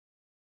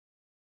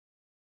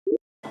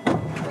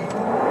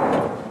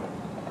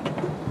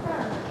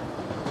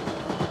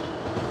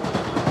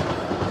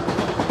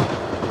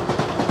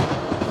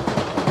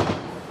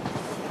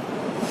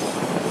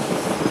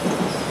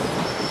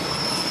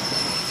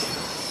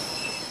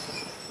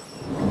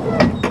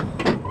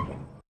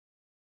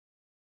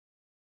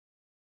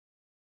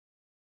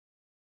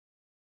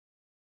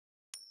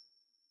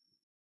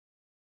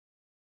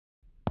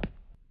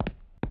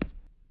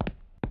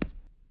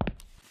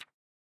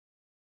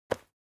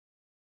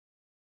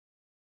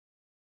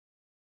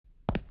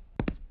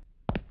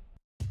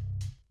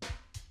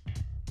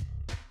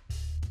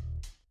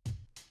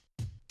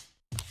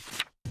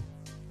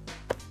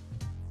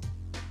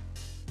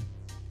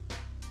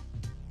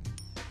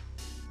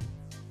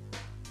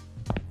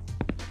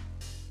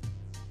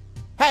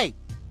Hey,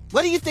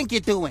 what do you think you're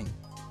doing?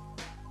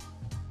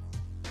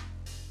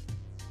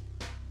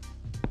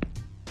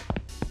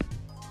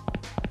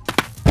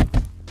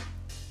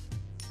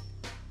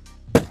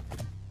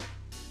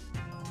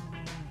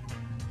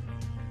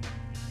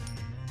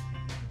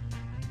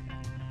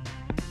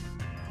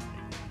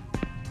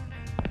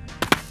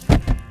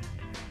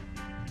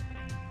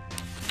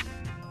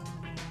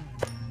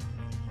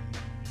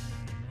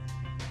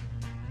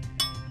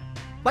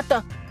 What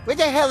the? Where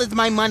the hell is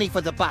my money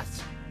for the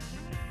bus?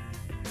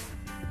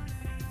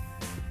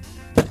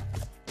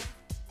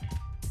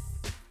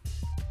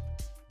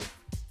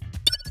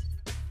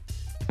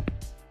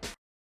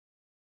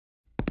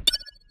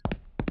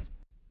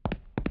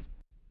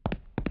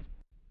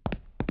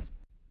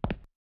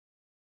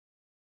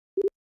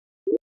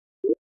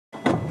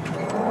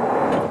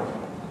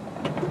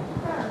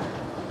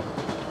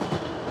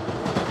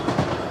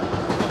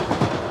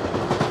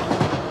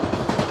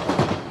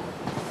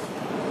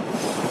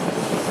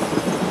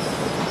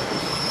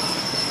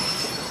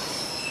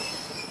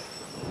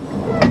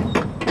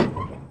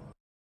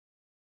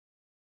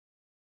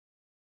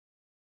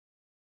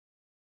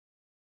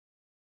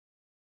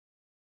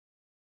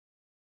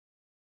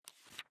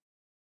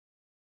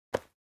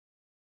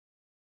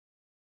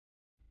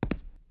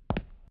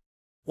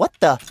 What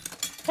the?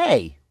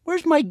 Hey,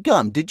 where's my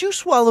gum? Did you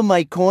swallow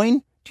my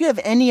coin? Do you have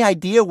any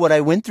idea what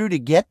I went through to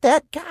get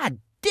that? God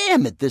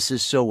damn it, this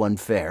is so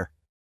unfair.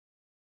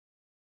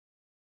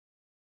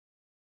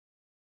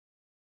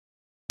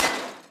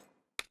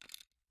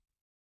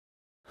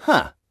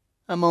 Huh.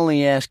 I'm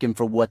only asking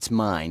for what's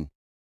mine.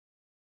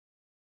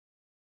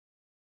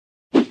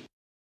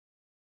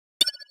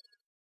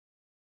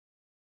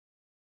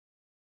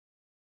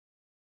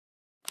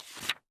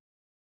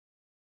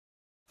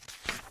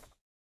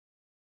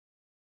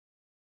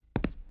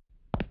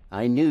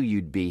 I knew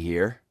you'd be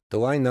here.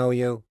 Do I know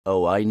you?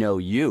 Oh, I know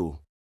you.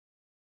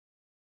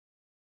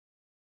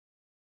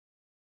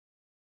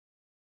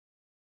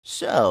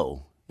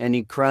 So,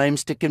 any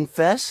crimes to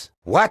confess?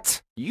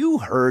 What? You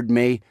heard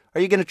me.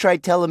 Are you going to try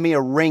telling me a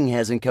ring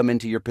hasn't come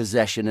into your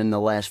possession in the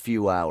last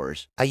few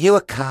hours? Are you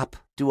a cop?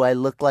 Do I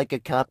look like a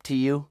cop to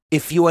you?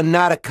 If you are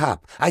not a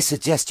cop, I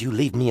suggest you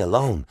leave me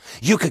alone.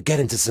 You could get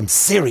into some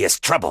serious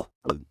trouble.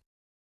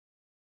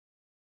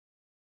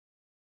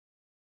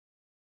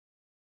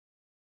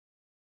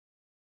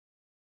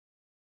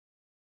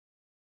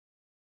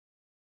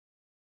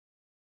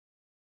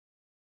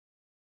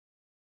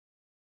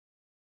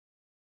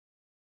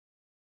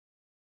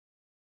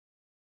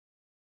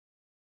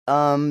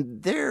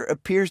 There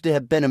appears to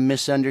have been a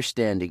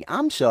misunderstanding.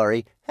 I'm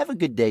sorry. Have a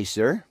good day,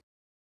 sir.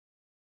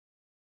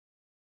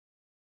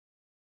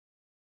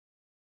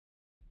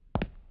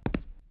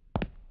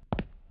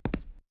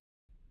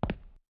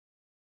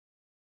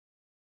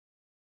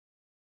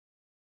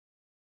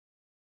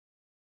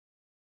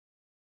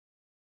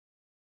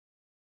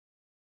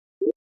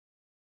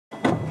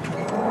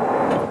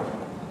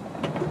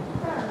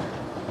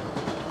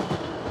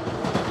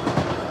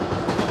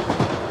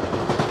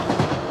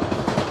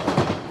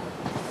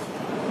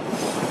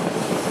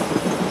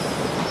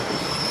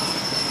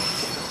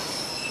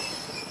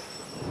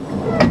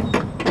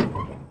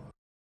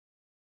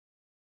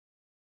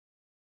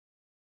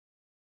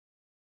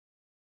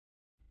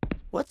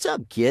 What's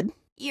up, kid?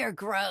 You're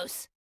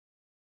gross.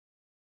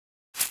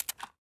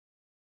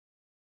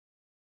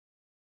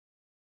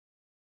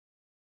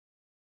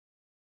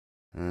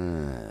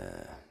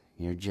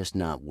 You're just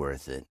not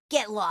worth it.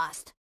 Get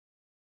lost.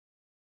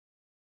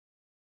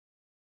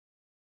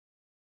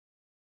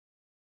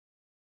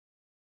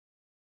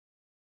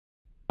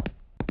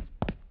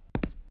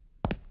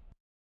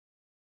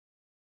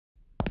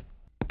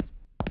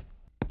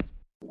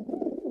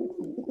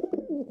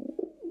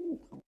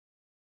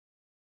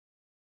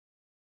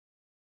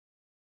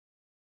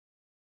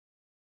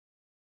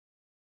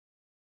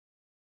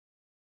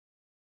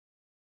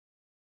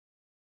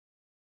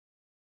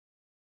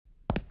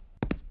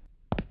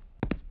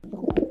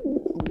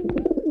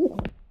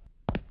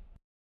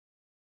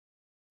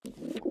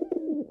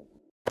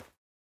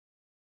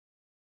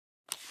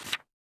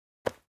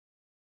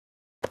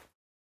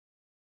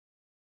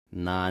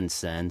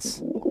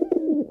 Nonsense.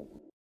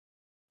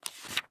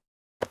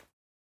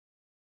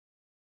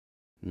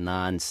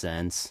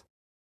 Nonsense.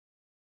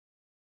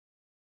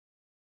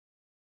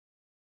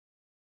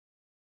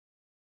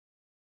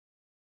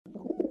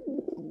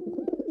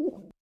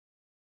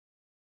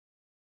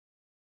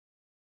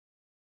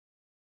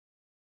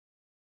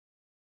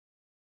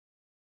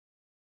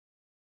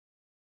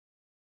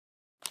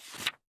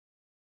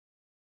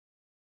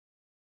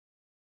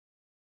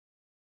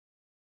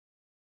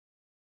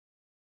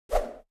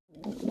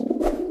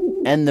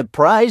 And the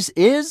prize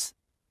is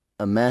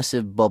a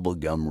massive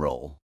bubblegum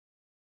roll.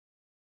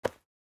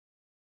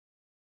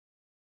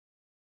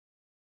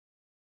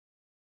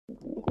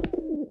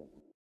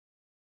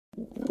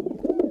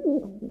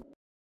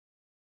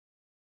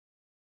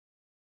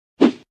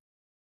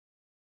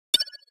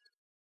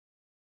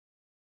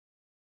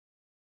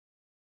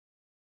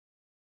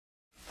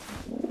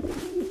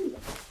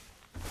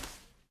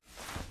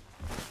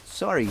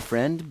 Sorry,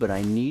 friend, but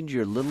I need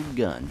your little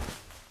gun.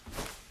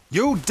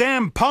 You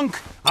damn punk!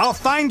 I'll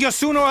find you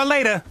sooner or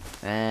later!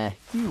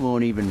 You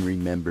won't even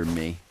remember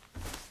me.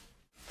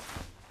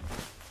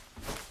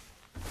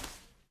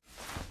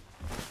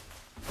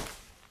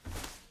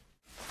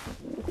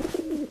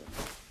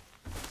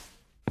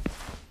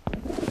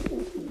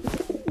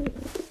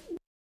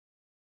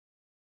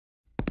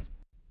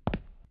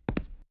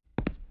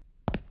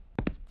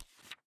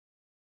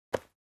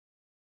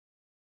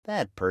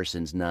 That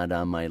person's not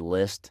on my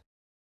list.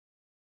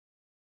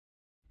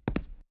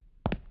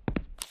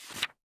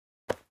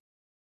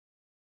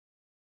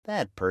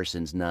 That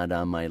person's not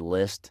on my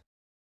list.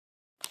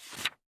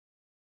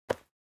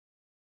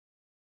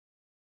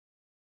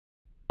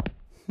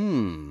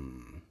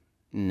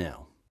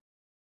 No.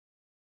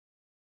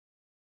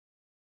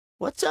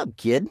 What's up,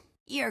 kid?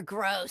 You're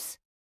gross.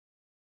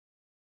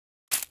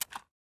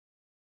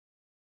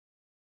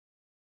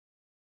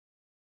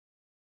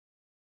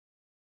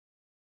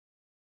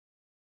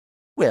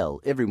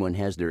 Well, everyone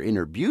has their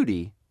inner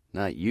beauty.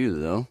 Not you,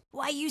 though.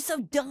 Why are you so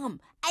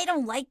dumb? I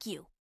don't like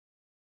you.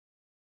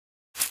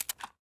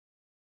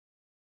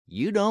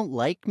 You don't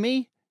like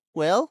me?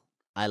 Well,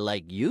 I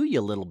like you,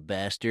 you little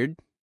bastard.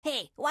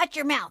 Hey, watch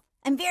your mouth.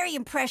 I'm very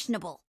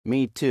impressionable.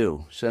 Me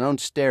too, so don't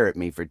stare at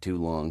me for too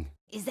long.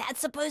 Is that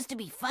supposed to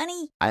be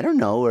funny? I don't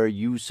know, are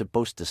you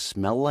supposed to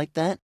smell like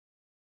that?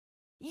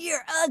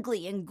 You're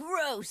ugly and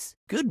gross.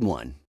 Good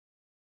one.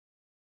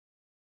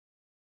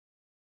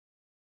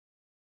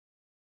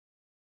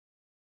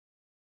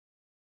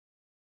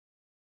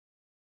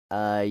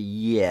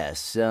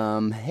 Yes,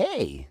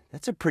 hey,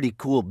 that's a pretty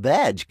cool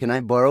badge. Can I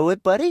borrow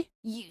it, buddy?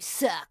 You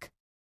suck.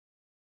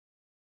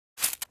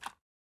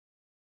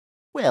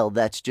 Well,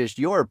 that's just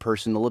your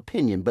personal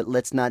opinion, but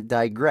let's not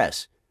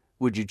digress.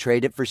 Would you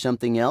trade it for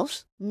something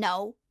else?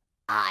 No,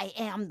 I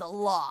am the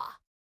law.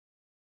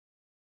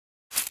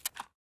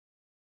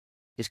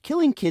 Is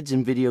killing kids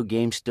in video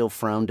games still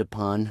frowned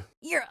upon?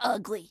 You're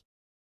ugly.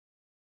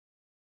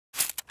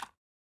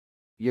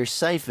 Your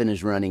siphon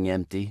is running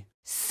empty.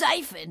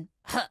 Siphon?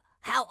 Huh.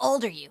 How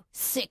old are you?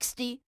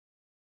 60?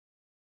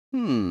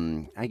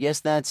 I guess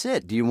that's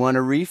it. Do you want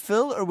a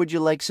refill, or would you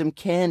like some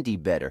candy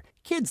better?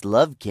 Kids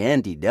love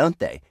candy, don't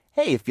they?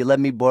 Hey, if you let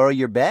me borrow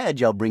your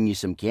badge, I'll bring you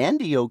some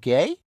candy,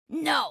 okay?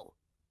 No.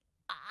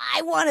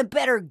 I want a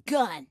better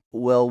gun.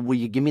 Well, will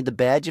you give me the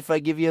badge if I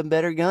give you a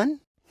better gun?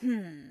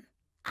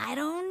 I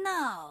don't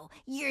know.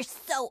 You're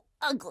so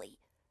ugly.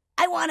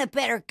 I want a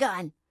better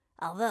gun.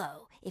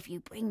 Although, if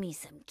you bring me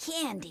some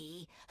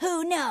candy,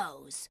 who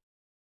knows?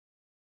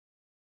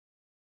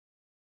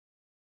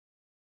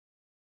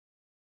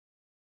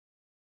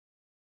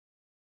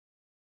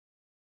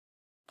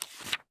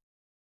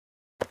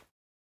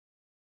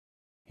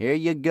 Here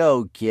you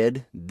go,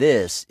 kid.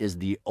 This is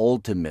the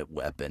ultimate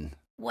weapon.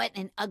 What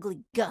an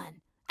ugly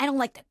gun. I don't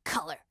like the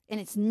color,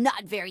 and it's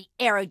not very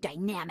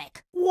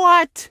aerodynamic.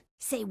 What?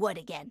 Say what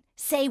again?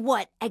 Say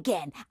what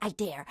again? I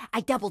dare.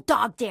 I double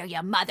dog dare you,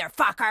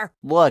 motherfucker.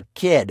 Look,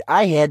 kid,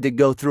 I had to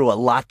go through a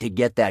lot to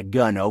get that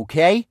gun,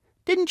 okay?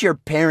 Didn't your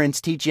parents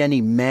teach you any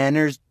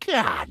manners?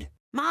 God.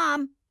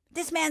 Mom,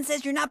 this man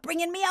says you're not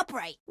bringing me up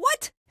right.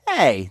 What?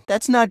 Hey,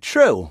 that's not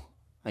true.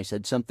 I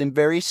said something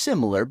very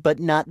similar, but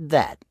not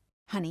that.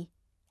 Honey,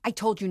 I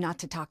told you not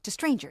to talk to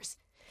strangers.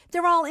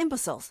 They're all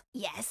imbeciles.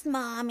 Yes,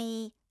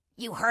 Mommy.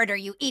 You heard her,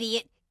 you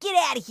idiot. Get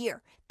out of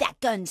here. That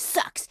gun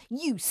sucks.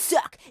 You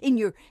suck. And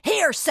your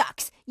hair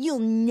sucks. You'll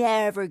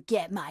never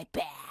get my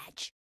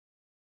badge.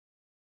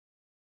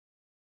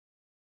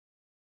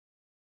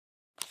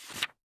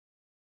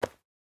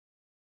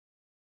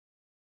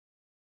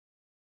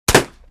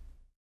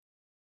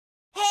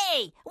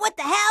 Hey, what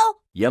the hell?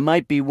 You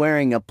might be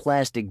wearing a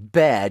plastic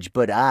badge,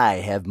 but I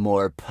have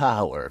more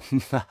power.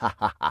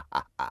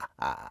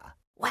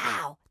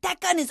 Wow, that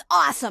gun is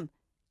awesome.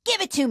 Give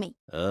it to me.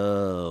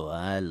 Oh,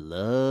 I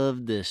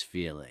love this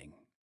feeling.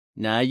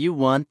 Now you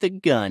want the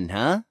gun,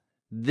 huh?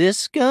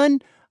 This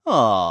gun?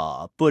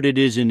 Aw, but it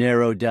isn't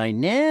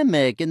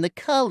aerodynamic and the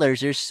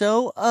colors are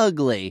so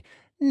ugly.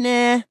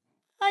 Nah,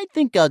 I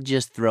think I'll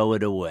just throw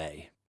it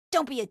away.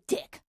 Don't be a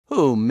dick.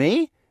 Who,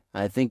 me?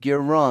 I think you're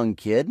wrong,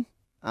 kid.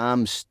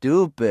 I'm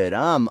stupid,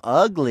 I'm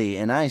ugly,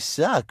 and I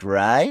suck,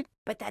 right?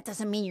 But that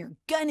doesn't mean your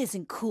gun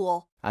isn't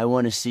cool. I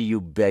want to see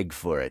you beg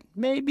for it.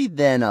 Maybe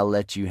then I'll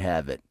let you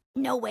have it.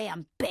 No way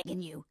I'm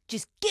begging you.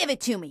 Just give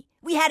it to me.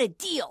 We had a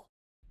deal.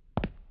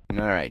 All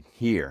right,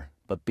 here,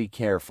 but be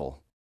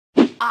careful.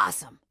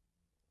 Awesome.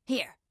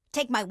 Here,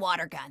 take my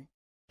water gun.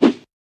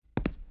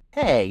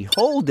 Hey,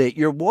 hold it,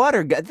 your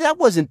water gun. That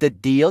wasn't the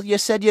deal. You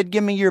said you'd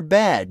give me your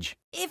badge.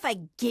 If I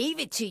gave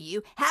it to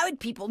you, how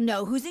would people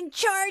know who's in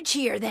charge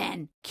here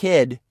then?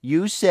 Kid,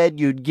 you said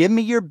you'd give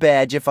me your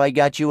badge if I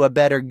got you a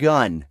better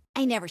gun.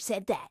 I never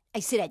said that.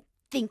 I said I'd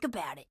think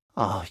about it.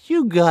 Oh,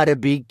 you gotta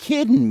be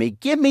kidding me.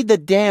 Give me the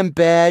damn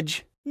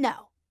badge.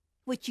 No.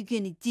 What you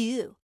gonna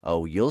do?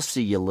 Oh, you'll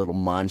see, you little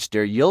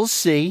monster. You'll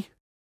see.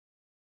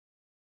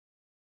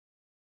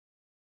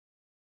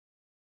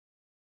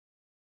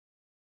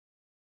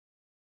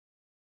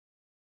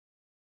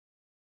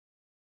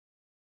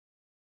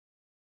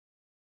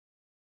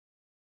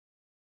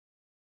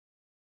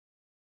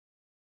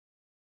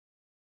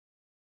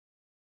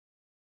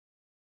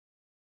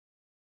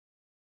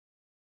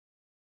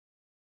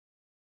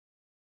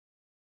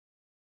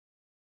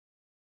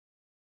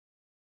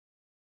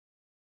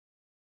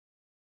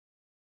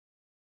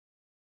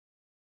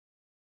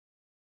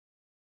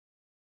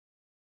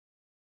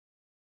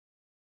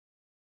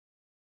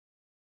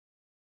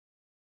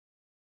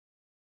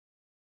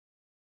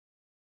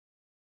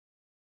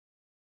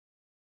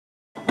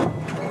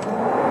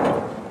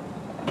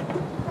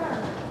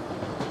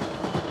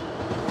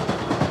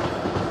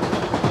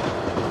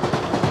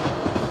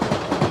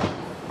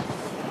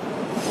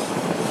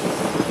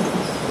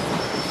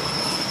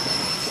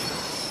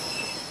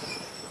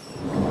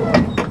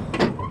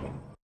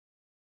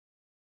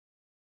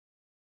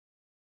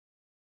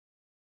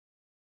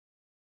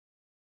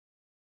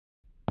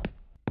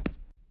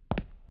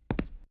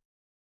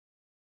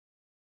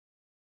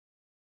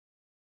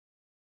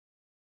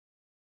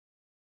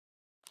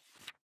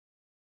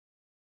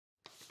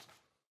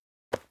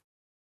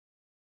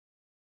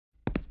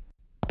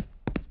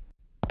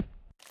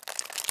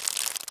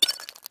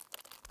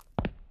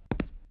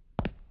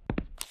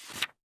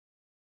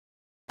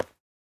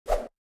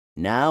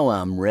 Now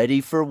I'm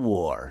ready for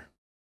war.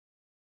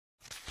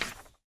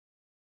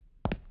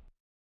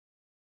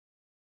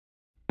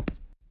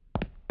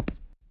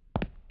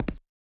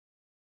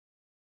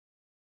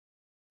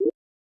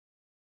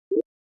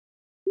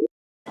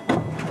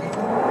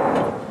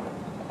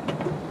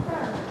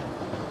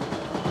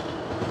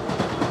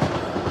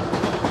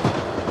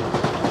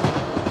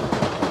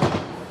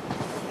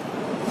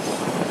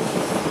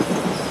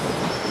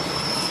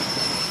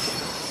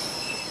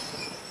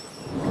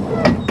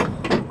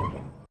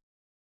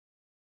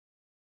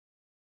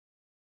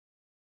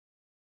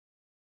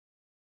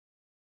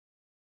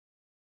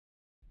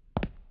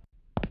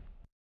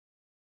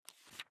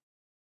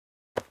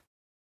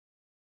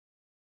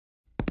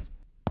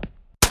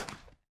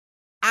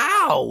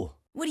 Ow!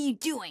 What are you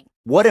doing?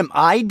 What am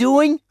I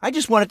doing? I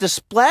just wanted to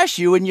splash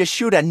you and you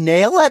shoot a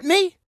nail at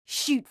me?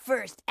 Shoot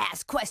first,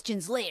 ask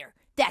questions later.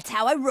 That's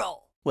how I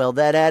roll. Well,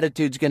 that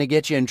attitude's gonna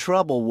get you in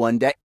trouble one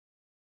day.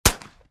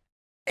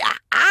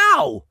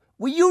 Ow!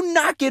 Will you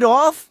knock it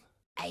off?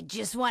 I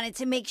just wanted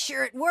to make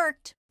sure it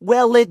worked.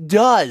 Well, it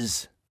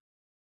does.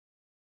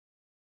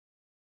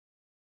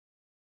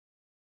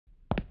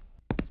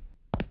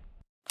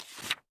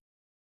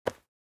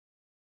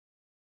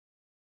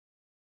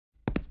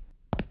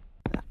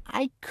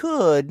 I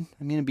could.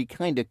 I mean, it'd be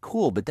kind of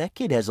cool, but that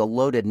kid has a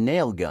loaded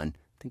nail gun.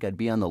 I think I'd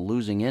be on the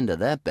losing end of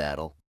that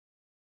battle.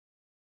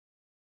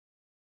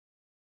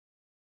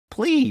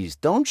 Please,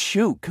 don't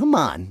shoot. Come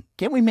on.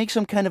 Can't we make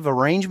some kind of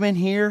arrangement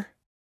here?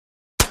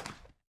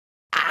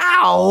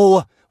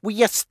 Ow! Will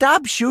you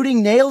stop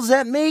shooting nails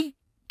at me?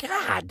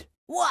 God.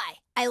 Why?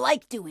 I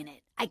like doing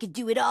it. I could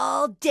do it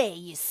all day,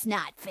 you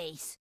snot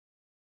face.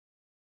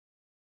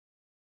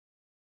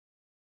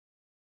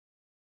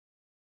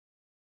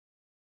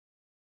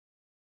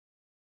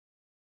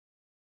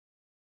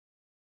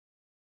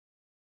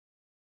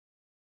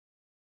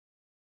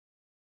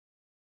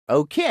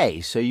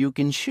 Okay, so you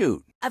can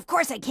shoot. Of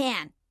course I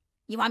can.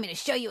 You want me to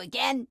show you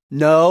again?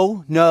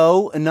 No,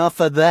 enough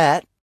of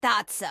that.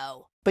 Thought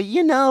so. But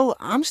you know,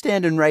 I'm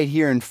standing right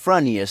here in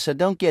front of you, so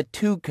don't get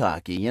too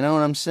cocky, you know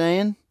what I'm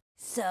saying?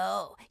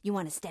 So, you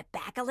want to step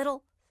back a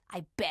little?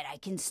 I bet I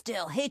can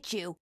still hit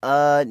you.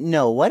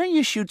 No, why don't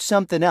you shoot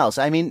something else?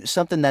 I mean,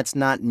 something that's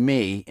not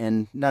me,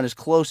 and not as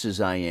close as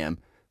I am.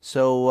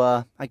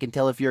 So, I can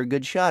tell if you're a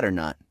good shot or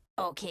not.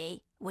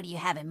 Okay, what do you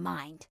have in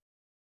mind?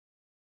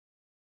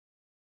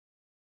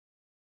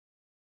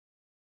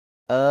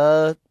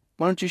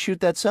 Why don't you shoot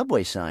that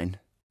subway sign?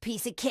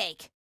 Piece of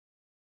cake.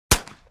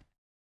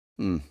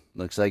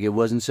 Looks like it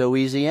wasn't so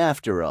easy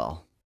after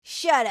all.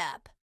 Shut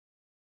up.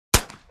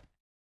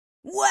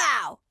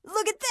 Wow,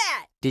 look at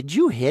that! Did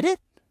you hit it?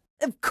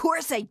 Of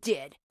course I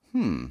did.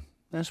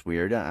 That's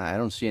weird. I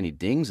don't see any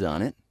dings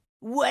on it.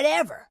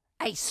 Whatever.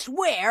 I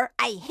swear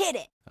I hit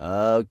it.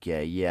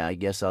 Okay, yeah, I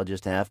guess I'll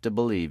just have to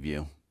believe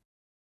you.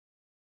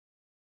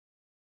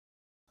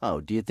 Oh,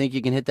 do you think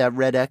you can hit that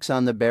red X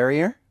on the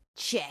barrier?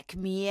 Check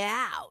me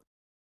out.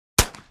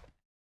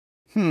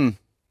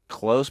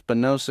 Close but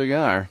no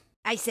cigar.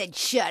 I said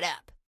shut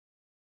up.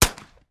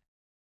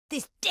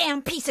 This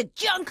damn piece of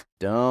junk!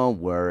 Don't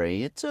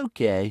worry, it's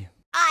okay.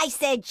 I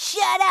said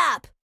shut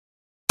up!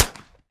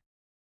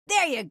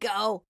 There you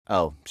go.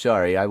 Oh,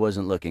 sorry, I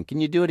wasn't looking. Can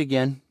you do it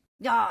again?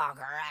 Oh,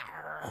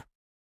 grrr.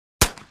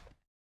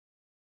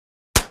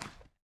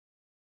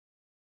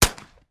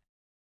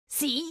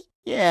 See?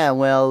 Yeah,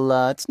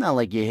 well, it's not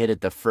like you hit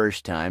it the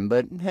first time,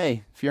 but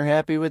hey, if you're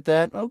happy with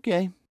that,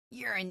 okay.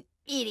 You're an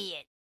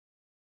idiot.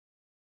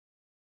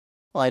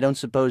 Well, I don't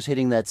suppose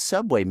hitting that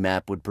subway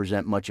map would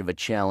present much of a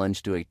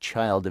challenge to a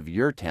child of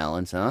your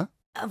talents, huh?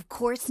 Of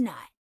course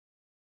not.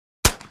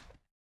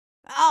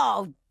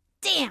 Oh,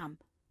 damn!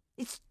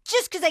 It's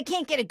just 'cause I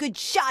can't get a good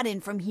shot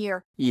in from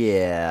here.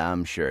 Yeah,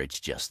 I'm sure it's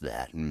just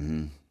that.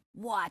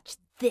 Watch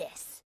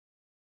this.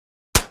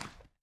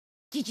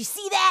 Did you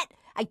see that?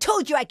 I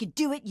told you I could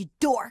do it, you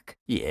dork.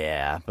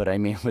 Yeah, but I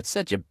mean, with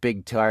such a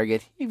big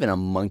target, even a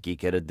monkey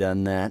could have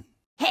done that.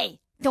 Hey,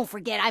 don't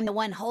forget I'm the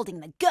one holding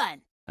the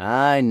gun.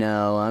 I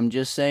know, I'm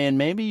just saying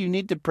maybe you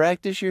need to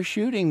practice your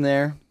shooting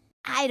there.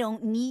 I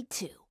don't need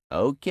to.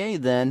 Okay,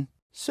 then.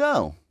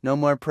 So, no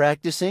more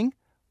practicing?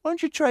 Why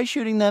don't you try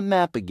shooting that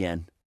map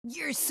again?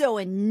 You're so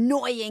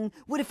annoying.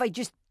 What if I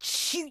just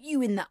shoot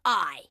you in the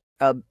eye?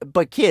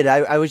 But kid,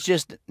 I was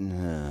just...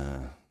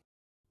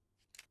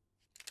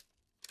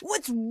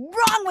 What's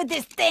wrong with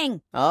this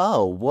thing?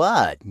 Oh,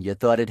 what? You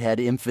thought it had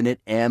infinite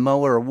ammo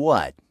or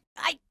what?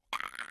 I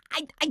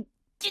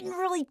didn't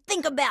really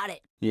think about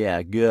it.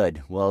 Yeah,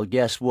 good. Well,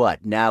 guess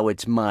what? Now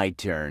it's my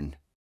turn.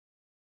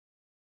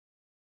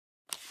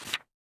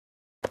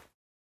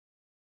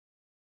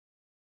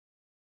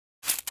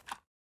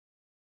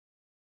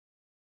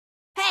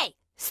 Hey,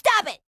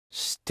 stop it!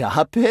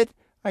 Stop it?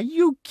 Are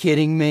you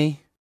kidding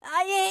me?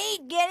 I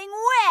hate getting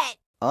wet.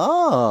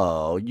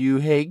 Oh, you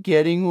hate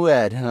getting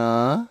wet,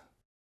 huh?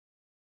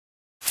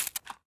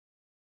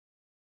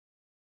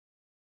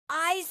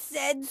 I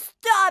said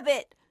stop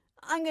it.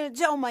 I'm gonna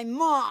tell my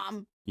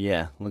mom.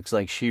 Yeah, looks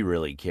like she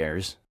really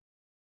cares.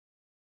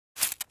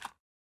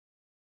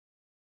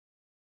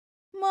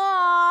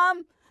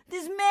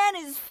 This man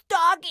is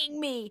stalking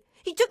me.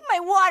 He took my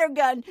water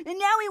gun, and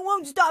now he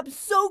won't stop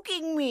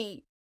soaking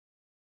me.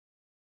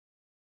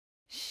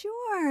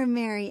 Sure,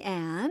 Mary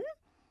Ann.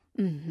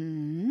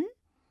 Mm-hmm.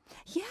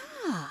 Yeah.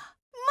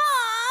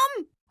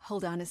 Mom!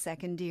 Hold on a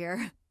second,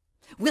 dear.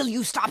 Will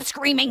you stop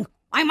screaming?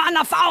 I'm on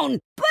the phone.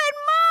 But,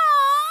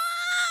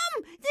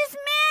 Mom! This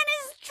man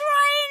is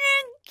trying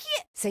to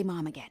kill... Say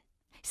Mom again.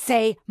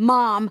 Say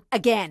Mom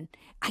again.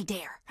 I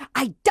dare.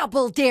 I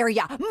double dare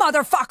ya,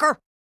 motherfucker!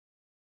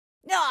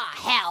 Ah,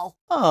 hell.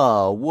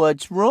 Oh,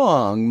 what's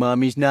wrong?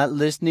 Mommy's not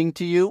listening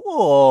to you?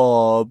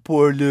 Oh,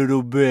 poor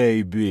little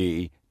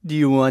baby. Do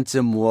you want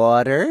some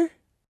water?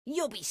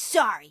 You'll be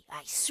sorry,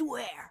 I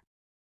swear.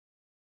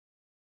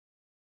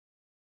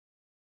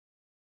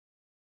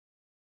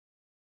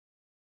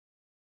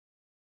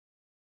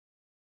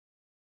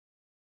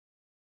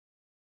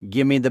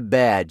 Give me the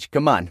badge.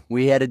 Come on,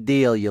 we had a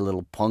deal, you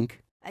little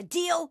punk. A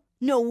deal?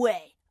 No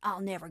way.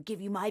 I'll never give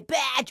you my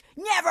badge.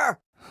 Never!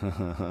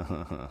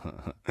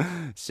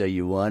 So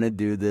you want to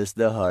do this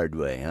the hard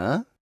way,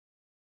 huh?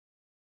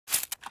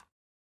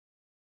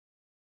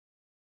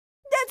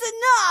 That's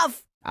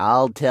enough!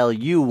 I'll tell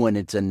you when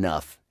it's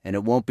enough, and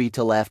it won't be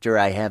till after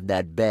I have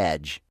that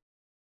badge.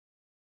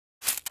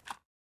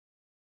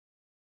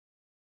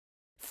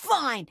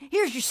 Fine,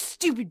 here's your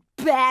stupid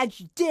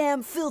badge, you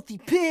damn filthy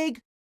pig.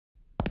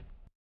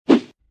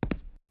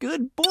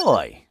 Good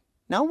boy.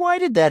 Now why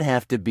did that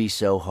have to be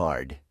so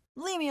hard?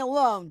 Leave me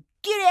alone.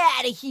 Get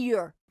out of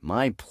here.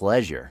 My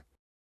pleasure.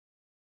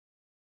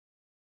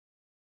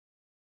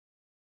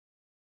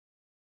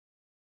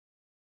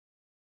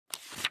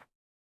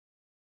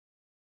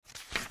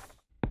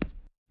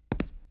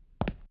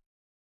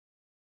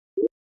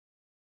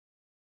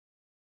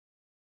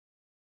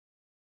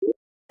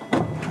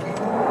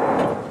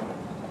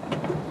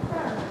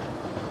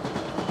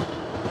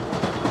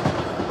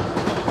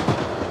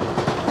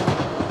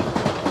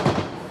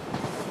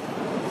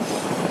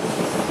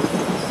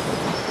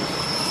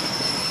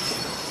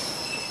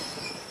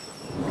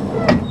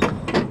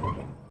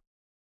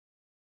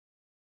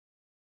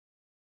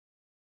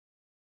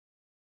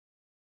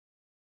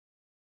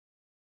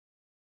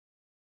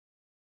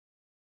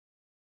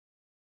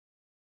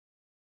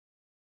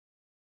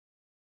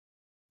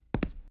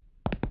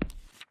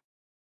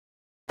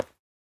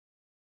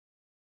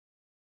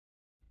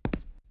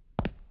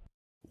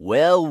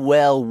 Well,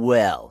 well,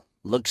 well.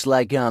 Looks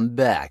like I'm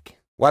back.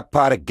 What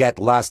part of get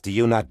lost do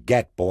you not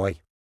get, boy?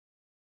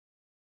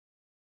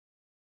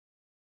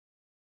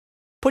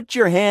 Put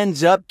your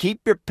hands up,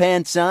 keep your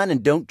pants on,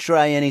 and don't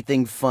try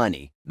anything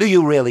funny. Do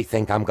you really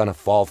think I'm gonna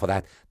fall for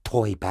that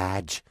toy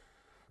badge?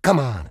 Come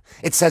on,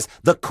 it says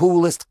the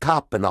coolest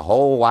cop in the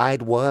whole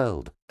wide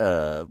world.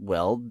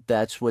 Well,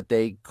 that's what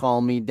they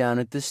call me down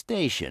at the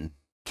station.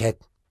 Kid,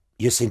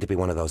 you seem to be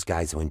one of those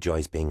guys who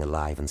enjoys being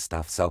alive and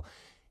stuff, so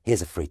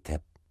here's a free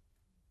tip.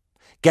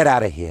 Get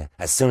out of here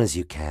as soon as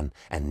you can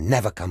and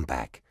never come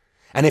back.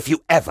 And if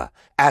you ever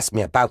ask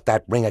me about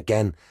that ring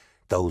again,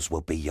 those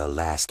will be your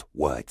last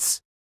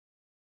words.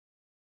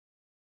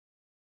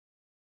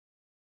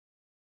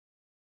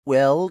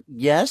 Well,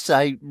 yes,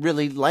 I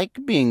really like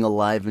being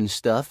alive and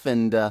stuff,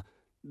 and,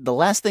 the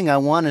last thing I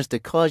want is to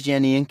cause you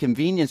any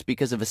inconvenience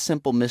because of a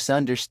simple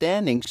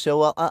misunderstanding,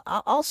 so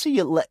I'll see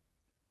you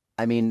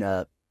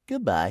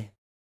goodbye.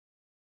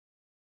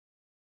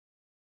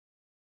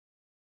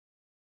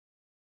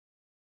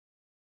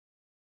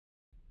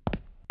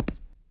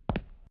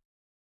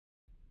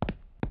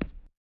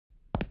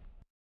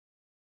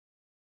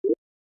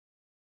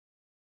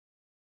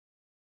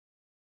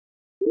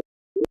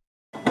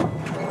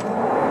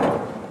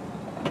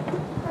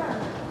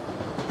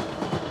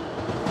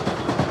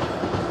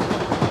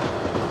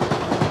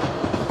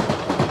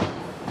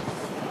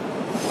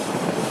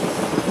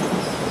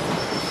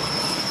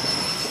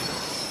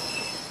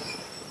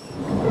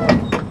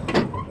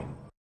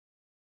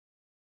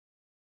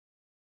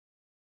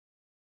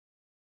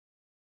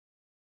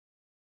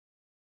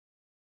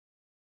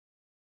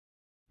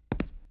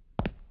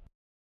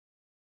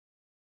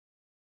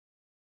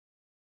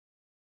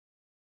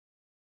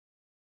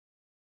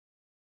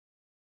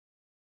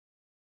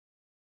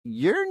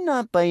 You're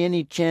not by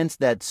any chance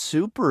that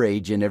super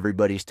agent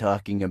everybody's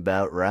talking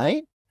about,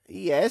 right?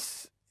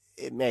 Yes,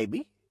 it may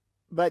be.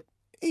 But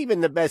even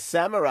the best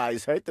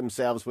samurais hurt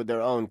themselves with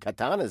their own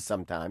katanas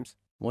sometimes.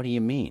 What do you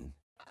mean?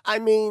 I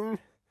mean,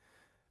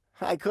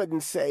 I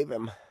couldn't save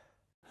him.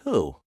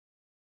 Who?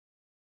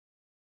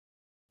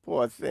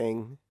 Poor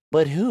thing.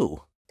 But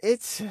who?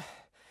 It's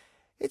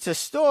a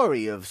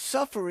story of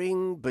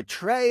suffering,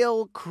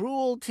 betrayal,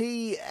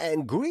 cruelty,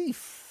 and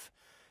grief.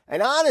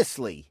 And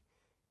honestly,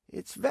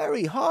 it's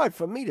very hard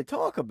for me to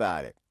talk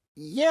about it.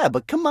 Yeah,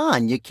 but come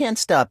on, you can't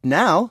stop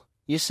now.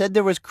 You said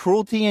there was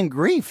cruelty and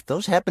grief.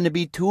 Those happen to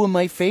be two of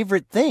my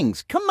favorite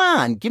things. Come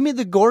on, give me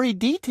the gory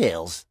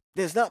details.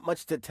 There's not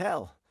much to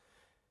tell.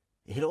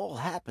 It all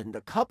happened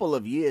a couple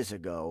of years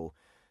ago.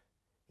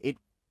 It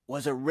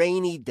was a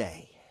rainy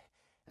day,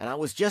 and I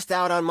was just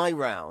out on my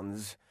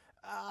rounds.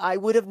 I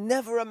would have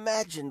never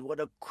imagined what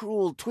a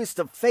cruel twist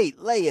of fate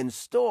lay in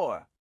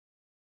store.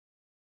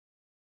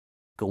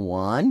 Go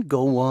on,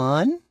 go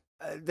on.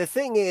 The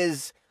thing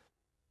is,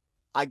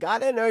 I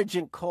got an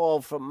urgent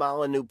call from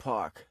Molyneux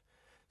Park.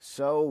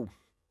 So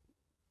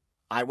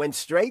I went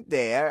straight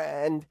there,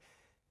 and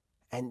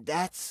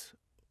that's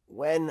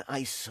when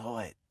I saw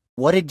it.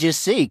 What did you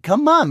see?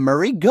 Come on,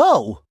 Murray,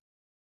 go.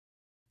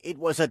 It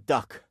was a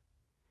duck.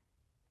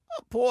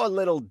 A poor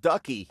little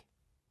ducky.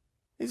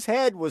 His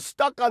head was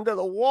stuck under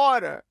the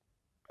water,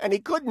 and he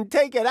couldn't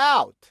take it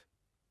out.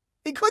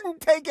 He couldn't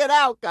take it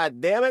out,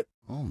 goddammit.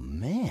 Oh,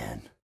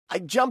 man. I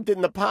jumped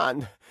in the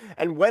pond,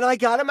 and when I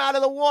got him out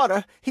of the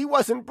water, he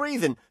wasn't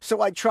breathing, so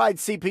I tried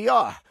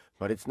CPR.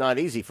 But it's not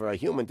easy for a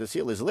human to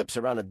seal his lips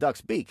around a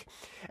duck's beak.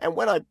 And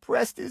when I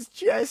pressed his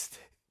chest,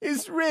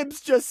 his ribs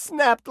just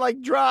snapped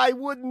like dry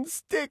wooden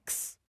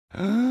sticks.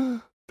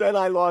 Then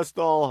I lost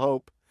all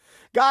hope.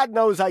 God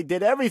knows I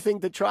did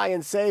everything to try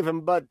and save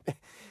him, but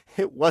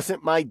it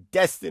wasn't my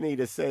destiny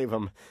to save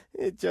him.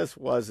 It just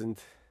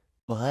wasn't.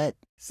 But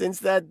Since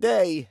that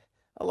day,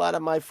 a lot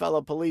of my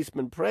fellow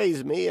policemen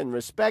praise me and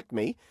respect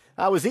me.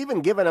 I was even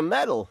given a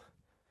medal.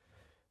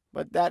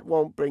 But that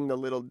won't bring the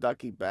little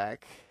ducky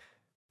back.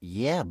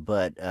 yeah,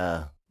 but,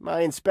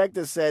 My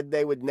inspector said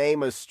they would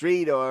name a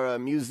street or a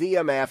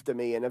museum after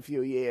me in a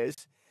few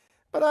years.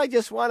 But I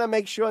just want to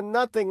make sure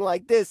nothing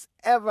like this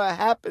ever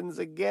happens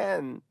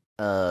again.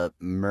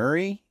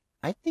 Murray,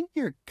 I think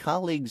your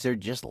colleagues are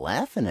just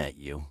laughing at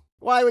you.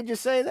 Why would you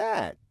say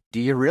that? Do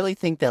you really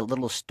think that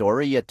little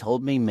story you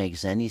told me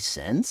makes any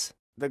sense?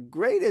 The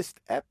greatest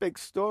epic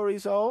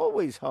stories are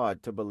always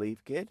hard to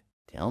believe, kid.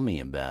 Tell me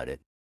about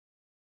it.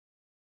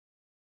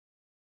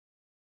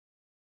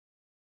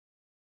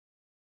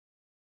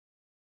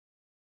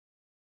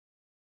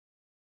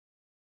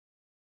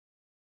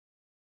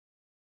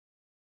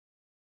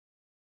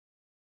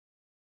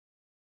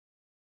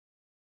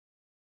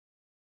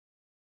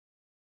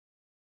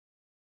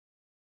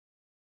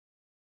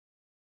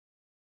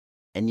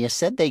 And you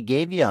said they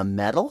gave you a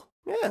medal?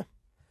 Yeah.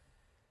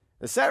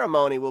 The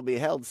ceremony will be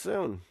held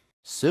soon.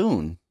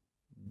 Soon?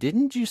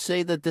 Didn't you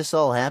say that this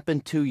all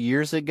happened 2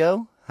 years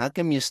ago? How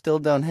come you still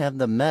don't have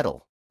the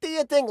medal? Do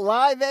you think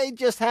Live Aid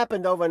just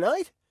happened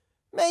overnight?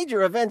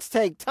 Major events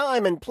take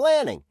time and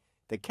planning.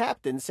 The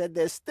captain said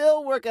they're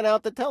still working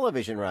out the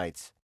television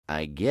rights.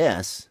 I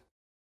guess.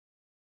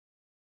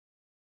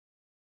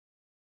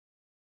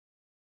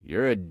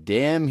 You're a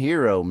damn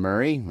hero,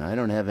 Murray. I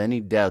don't have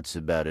any doubts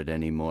about it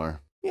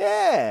anymore.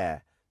 Yeah,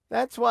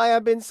 that's why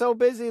I've been so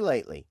busy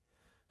lately.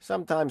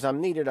 Sometimes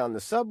I'm needed on the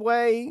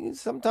subway,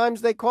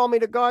 sometimes they call me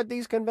to guard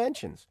these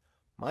conventions.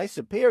 My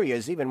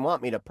superiors even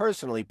want me to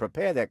personally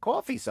prepare their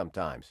coffee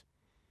sometimes.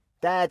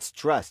 That's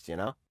trust, you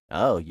know?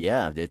 Oh,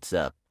 yeah, it's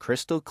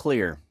crystal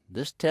clear.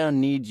 This town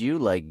needs you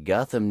like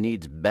Gotham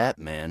needs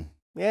Batman.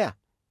 Yeah,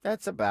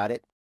 that's about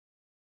it.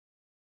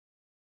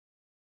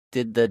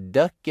 Did the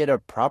duck get a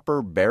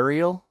proper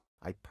burial?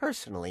 I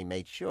personally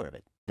made sure of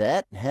it.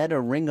 That had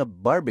a ring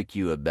of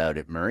barbecue about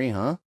it, Murray,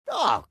 huh?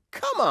 Oh,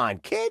 come on,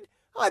 kid.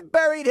 I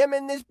buried him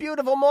in this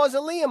beautiful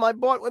mausoleum I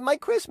bought with my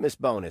Christmas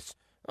bonus.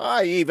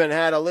 I even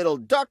had a little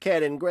duck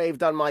head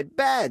engraved on my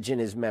badge in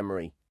his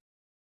memory.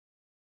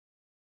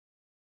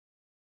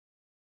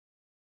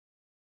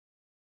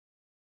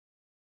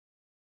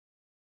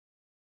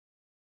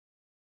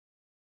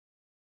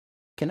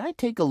 Can I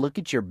take a look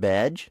at your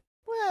badge?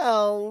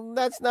 Well,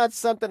 that's not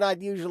something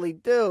I'd usually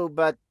do,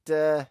 but,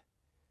 what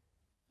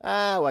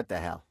the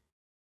hell.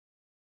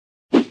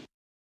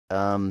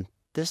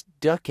 This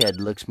duck head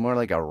looks more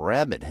like a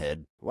rabbit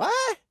head.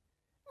 What?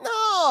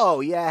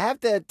 No, you have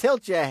to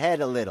tilt your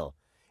head a little.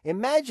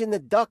 Imagine the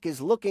duck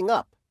is looking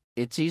up.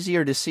 It's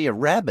easier to see a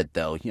rabbit,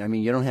 though. I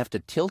mean, you don't have to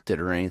tilt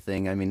it or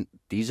anything. I mean,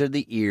 these are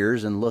the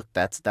ears, and look,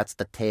 that's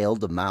the tail,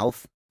 the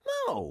mouth.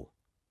 No.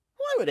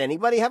 Why would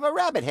anybody have a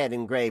rabbit head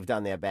engraved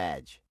on their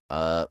badge?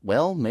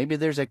 Well, maybe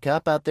there's a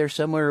cop out there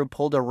somewhere who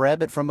pulled a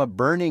rabbit from a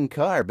burning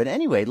car. But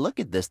anyway, look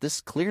at this.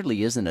 This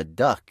clearly isn't a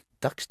duck.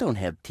 Ducks don't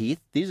have teeth.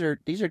 These are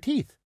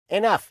teeth.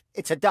 Enough.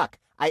 It's a duck.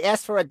 I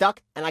asked for a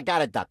duck, and I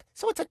got a duck.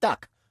 So it's a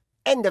duck.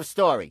 End of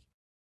story.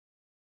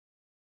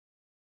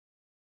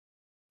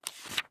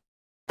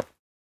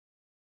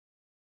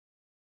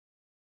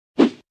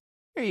 Here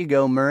you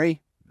go,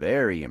 Murray.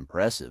 Very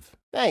impressive.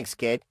 Thanks,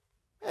 kid.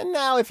 And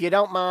now, if you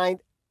don't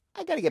mind,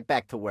 I gotta get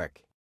back to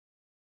work.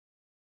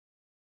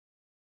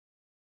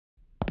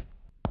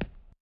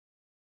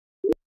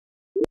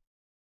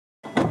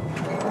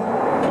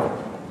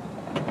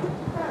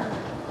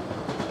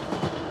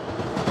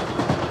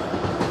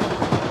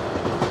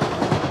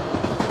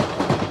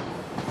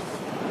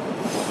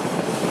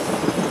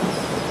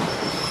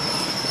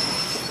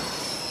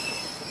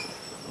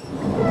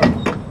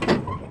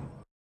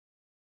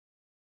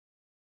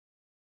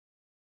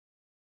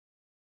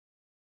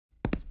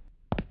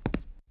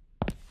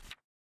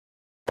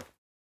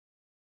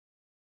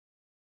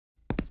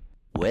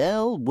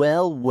 Well,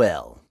 well,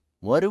 well.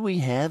 What do we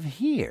have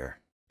here?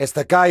 It's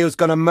the guy who's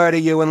gonna murder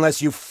you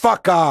unless you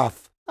fuck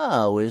off.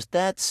 Oh, is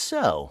that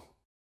so?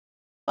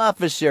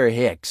 Officer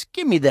Hicks,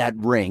 give me that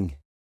ring.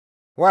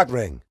 What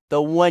ring?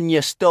 The one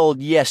you stole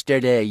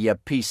yesterday, you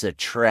piece of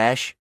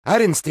trash. I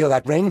didn't steal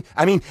that ring.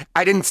 I mean,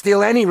 I didn't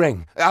steal any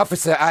ring.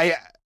 Officer,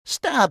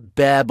 Stop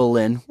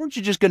babbling. Weren't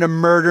you just gonna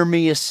murder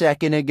me a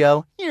second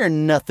ago? You're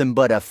nothing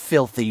but a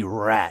filthy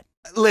rat.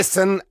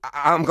 Listen,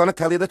 I'm gonna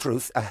tell you the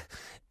truth.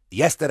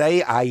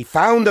 Yesterday, I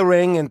found the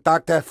ring in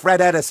Dr. Fred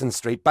Edison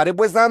Street, but it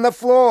was on the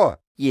floor.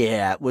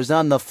 Yeah, it was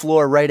on the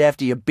floor right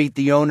after you beat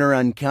the owner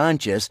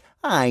unconscious.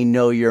 I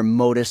know your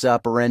modus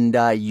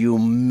operandi, you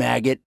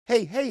maggot.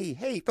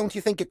 Hey, don't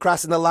you think you're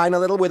crossing the line a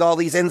little with all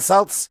these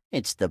insults?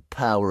 It's the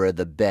power of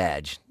the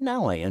badge.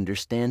 Now I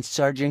understand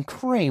Sergeant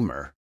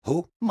Kramer.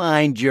 Who?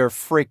 Mind your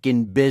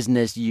frickin'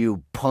 business,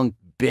 you punk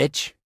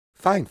bitch.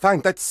 Fine,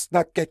 let's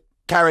not get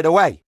carried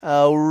away.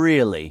 Oh,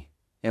 really?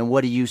 And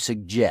what do you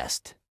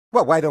suggest?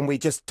 Well, why don't we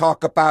just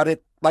talk about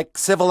it like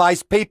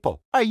civilized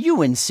people? Are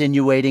you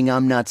insinuating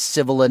I'm not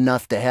civil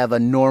enough to have a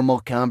normal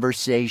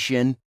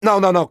conversation? No,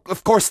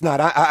 of course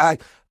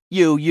not.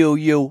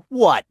 You,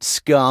 what,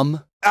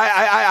 scum?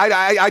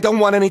 I don't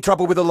want any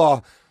trouble with the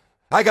law.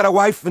 I got a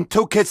wife and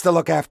 2 kids to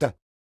look after.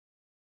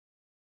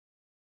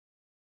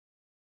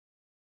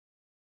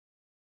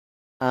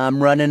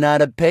 I'm running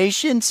out of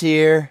patience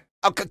here.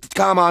 Oh,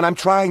 come on, I'm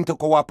trying to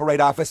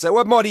cooperate, officer.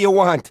 What more do you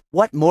want?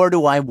 What more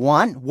do I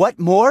want? What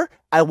more?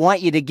 I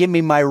want you to give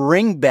me my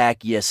ring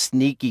back, you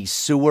sneaky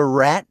sewer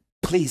rat.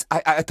 Please,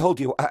 I told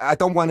you, I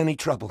don't want any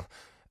trouble.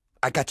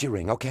 I got your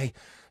ring, okay?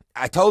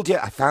 I told you,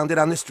 I found it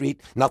on the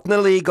street. Nothing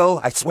illegal.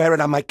 I swear it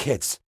on my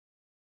kids.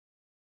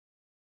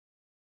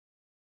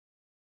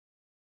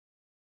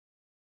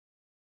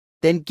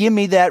 Then give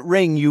me that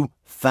ring you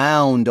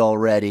found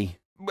already.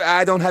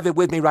 I don't have it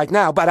with me right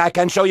now, but I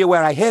can show you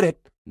where I hid it.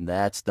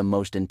 That's the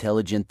most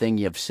intelligent thing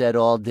you've said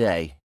all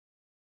day.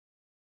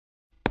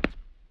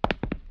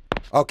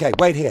 Okay,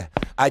 wait here.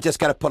 I just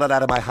gotta pull it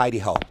out of my hidey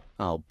hole.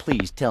 Oh,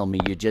 please tell me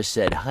you just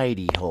said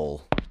hidey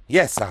hole.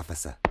 Yes,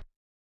 officer.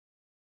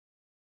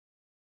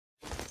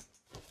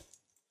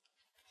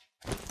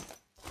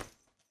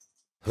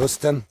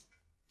 Houston,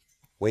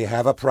 we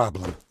have a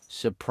problem.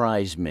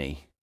 Surprise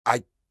me.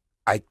 I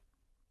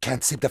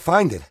can't seem to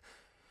find it.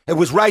 It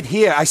was right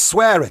here, I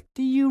swear it.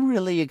 Do you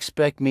really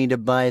expect me to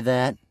buy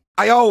that?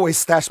 I always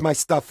stash my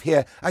stuff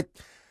here. I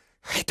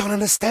don't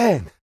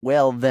understand.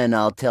 Well, then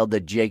I'll tell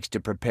the Jakes to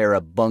prepare a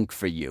bunk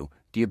for you.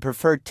 Do you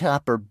prefer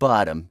top or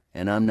bottom?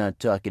 And I'm not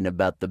talking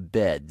about the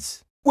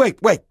beds. Wait.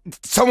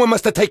 Someone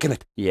must have taken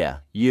it. Yeah,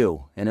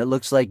 you. And it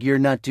looks like you're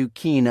not too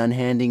keen on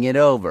handing it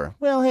over.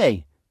 Well,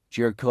 hey, it's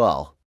your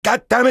call.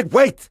 God damn it,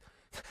 wait!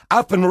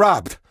 I've been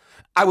robbed.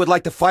 I would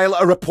like to file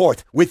a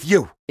report with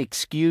you.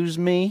 Excuse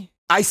me?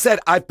 I said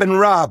I've been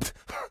robbed.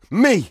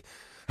 Me!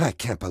 I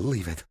can't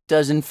believe it.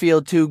 Doesn't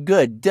feel too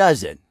good,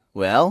 does it?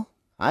 Well,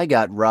 I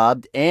got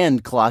robbed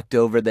and clocked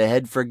over the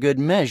head for good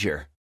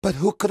measure. But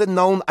who could have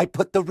known I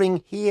put the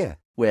ring here?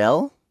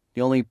 Well,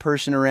 the only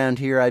person around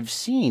here I've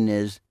seen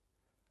is...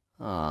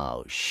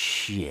 Oh,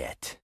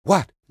 shit.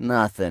 What?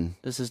 Nothing.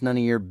 This is none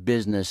of your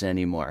business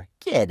anymore.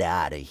 Get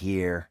out of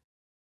here.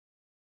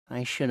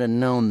 I should have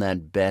known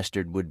that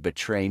bastard would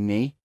betray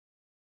me.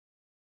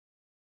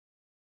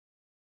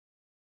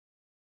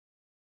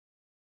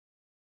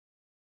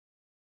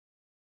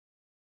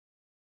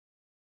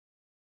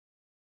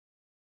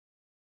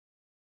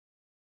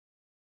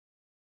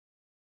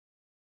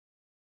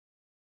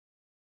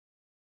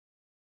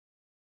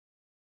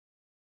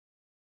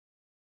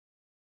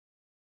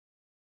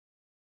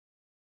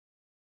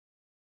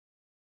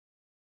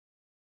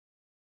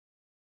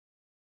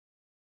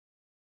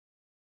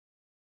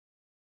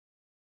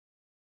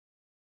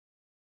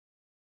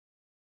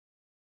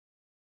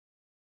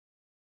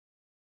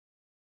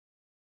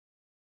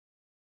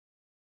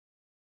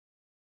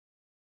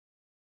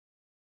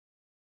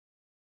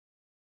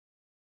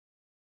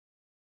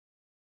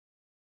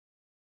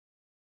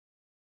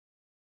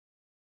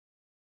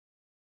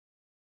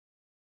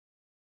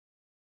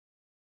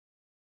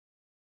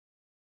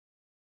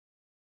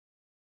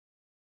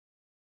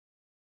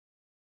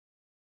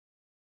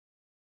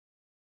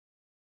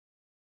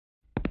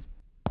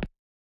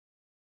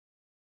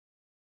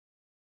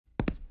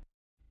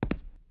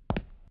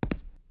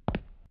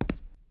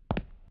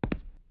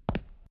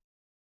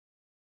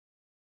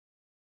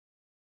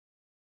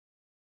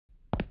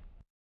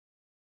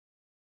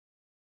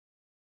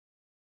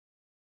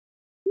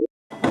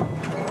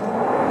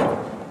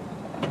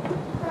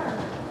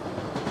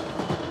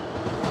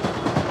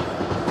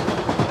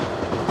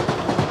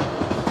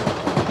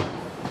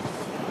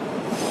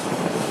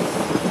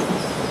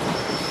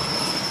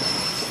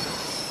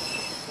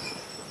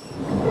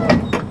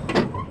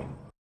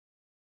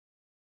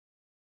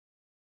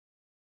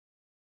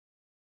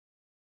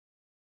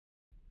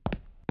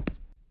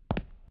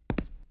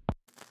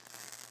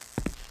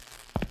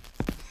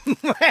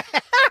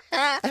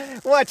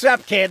 What's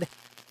up, kid?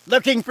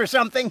 Looking for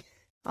something?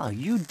 Oh,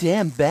 you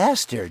damn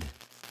bastard.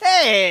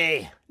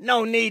 Hey,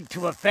 no need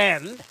to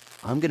offend.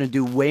 I'm gonna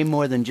do way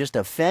more than just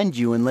offend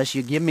you unless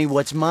you give me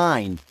what's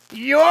mine.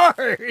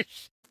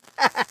 Yours!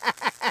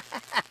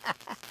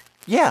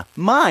 Yeah,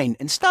 mine,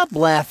 and stop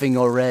laughing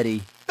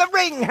already. The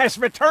ring has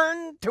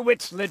returned to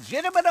its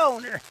legitimate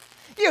owner.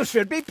 You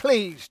should be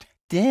pleased.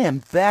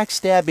 damn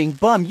backstabbing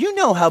bum. You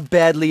know how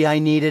badly I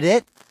needed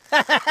it.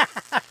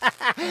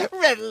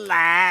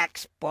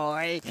 Relax,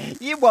 boy.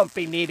 You won't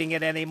be needing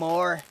it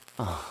anymore.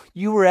 Oh,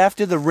 you were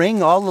after the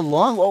ring all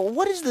along? Well,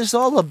 what is this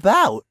all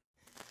about?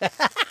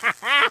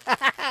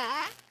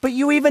 But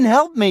you even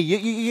helped me.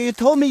 You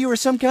told me you were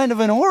some kind of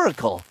an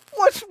oracle.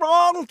 What's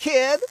wrong,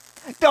 kid?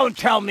 Don't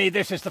tell me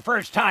this is the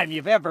first time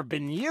you've ever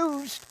been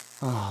used.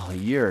 Oh,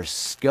 you're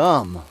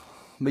scum.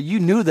 But you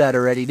knew that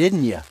already,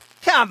 didn't you?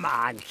 Come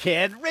on,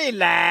 kid,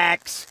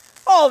 relax.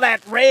 All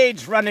that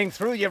rage running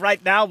through you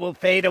right now will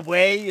fade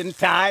away in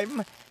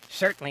time.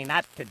 Certainly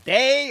not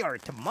today or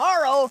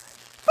tomorrow,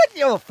 but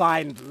you'll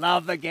find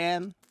love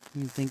again.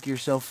 You think you're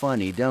so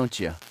funny, don't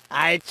you?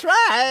 I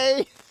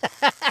try.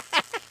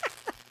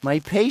 My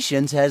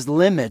patience has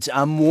limits,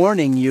 I'm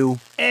warning you.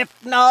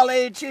 If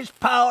knowledge is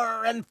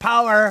power and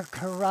power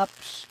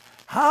corrupts,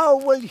 how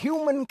will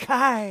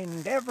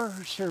humankind ever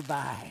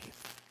survive?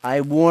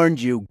 I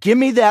warned you. Give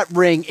me that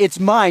ring. It's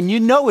mine.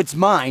 You know it's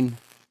mine.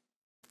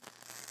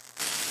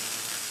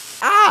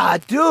 Ah,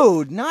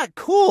 dude, not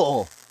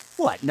cool.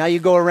 What, now you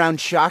go around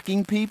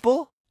shocking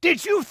people?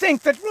 Did you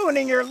think that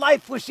ruining your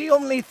life was the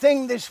only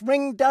thing this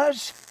ring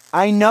does?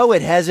 I know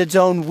it has its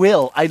own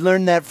will. I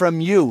learned that from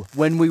you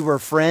when we were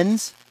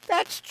friends.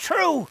 That's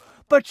true,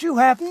 but you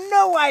have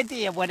no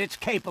idea what it's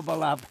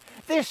capable of.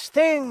 This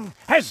thing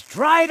has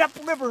dried up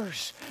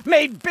rivers,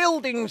 made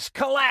buildings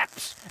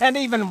collapse, and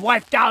even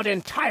wiped out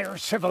entire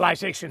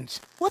civilizations.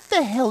 What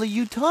the hell are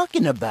you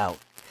talking about?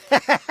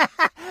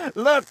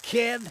 Look,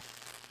 kid,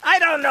 I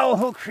don't know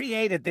who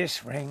created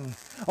this ring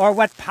or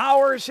what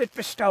powers it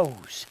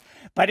bestows,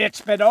 but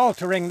it's been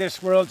altering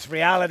this world's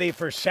reality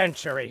for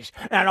centuries,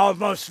 and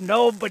almost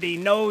nobody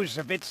knows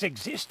of its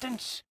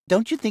existence.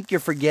 Don't you think you're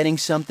forgetting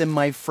something,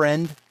 my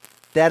friend?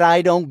 That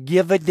I don't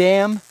give a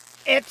damn?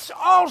 It's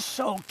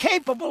also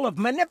capable of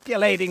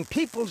manipulating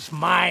people's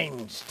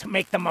minds to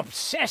make them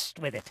obsessed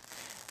with it.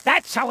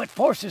 That's how it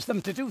forces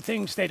them to do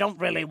things they don't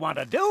really want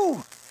to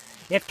do.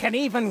 It can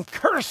even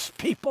curse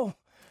people,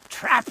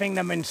 trapping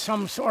them in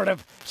some sort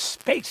of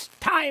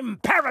space-time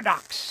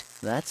paradox.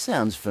 That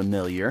sounds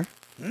familiar.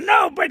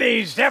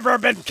 Nobody's ever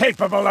been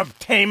capable of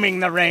taming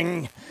the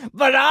ring,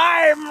 but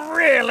I'm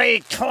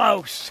really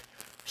close.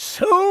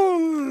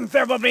 Soon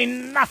there will be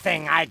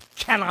nothing I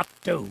cannot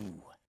do.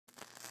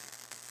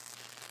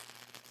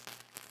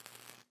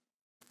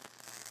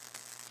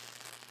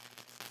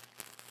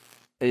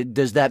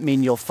 Does that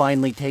mean you'll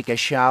finally take a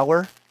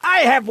shower? I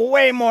have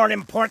way more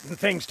important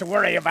things to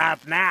worry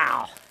about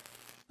now.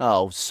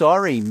 Oh,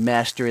 sorry,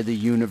 Master of the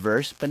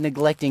Universe, but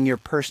neglecting your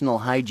personal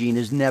hygiene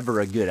is never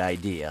a good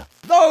idea.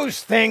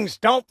 Those things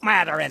don't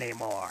matter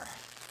anymore.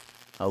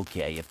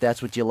 Okay, if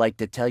that's what you like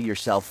to tell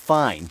yourself,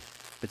 fine.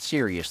 But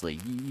seriously,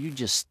 you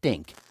just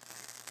stink.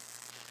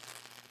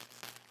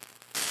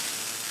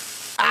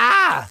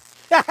 Ah!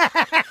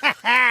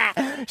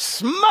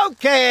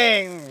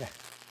 Smoking!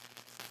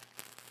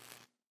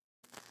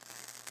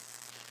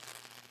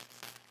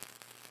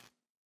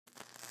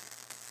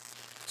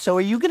 So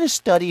are you going to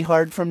study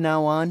hard from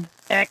now on?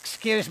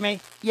 Excuse me?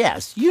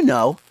 Yes, you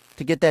know.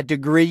 To get that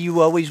degree you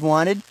always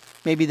wanted.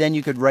 Maybe then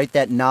you could write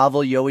that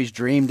novel you always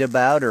dreamed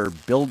about or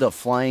build a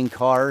flying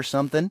car or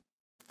something.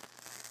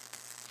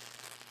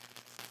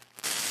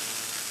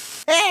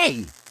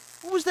 Hey!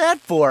 What was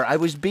that for? I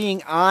was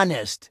being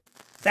honest.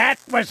 That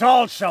was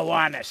also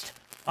honest.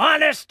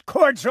 Honest,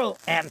 cordial,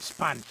 and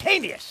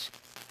spontaneous.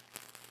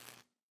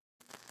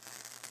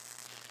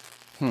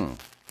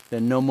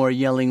 Then no more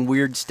yelling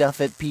weird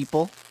stuff at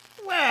people?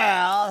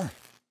 Well,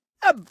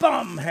 a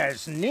bum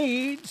has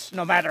needs,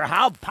 no matter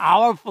how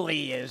powerful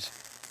he is.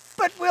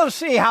 But we'll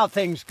see how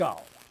things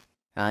go.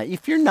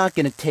 If you're not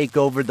going to take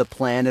over the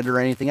planet or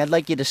anything, I'd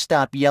like you to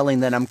stop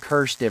yelling that I'm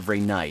cursed every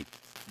night.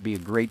 Be a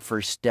great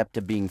first step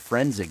to being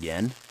friends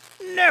again.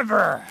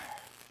 Never.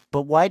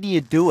 But why do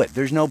you do it?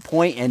 There's no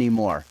point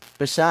anymore.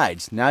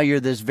 Besides, now you're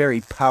this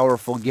very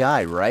powerful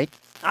guy, right?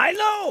 I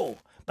know,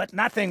 but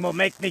nothing will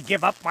make me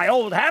give up my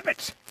old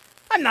habits.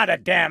 I'm not a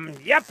damn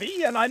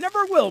yuppie, and I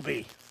never will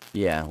be.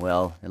 Yeah,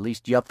 well, at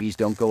least yuppies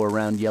don't go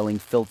around yelling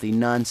filthy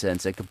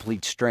nonsense at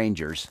complete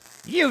strangers.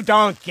 You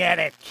don't get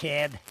it,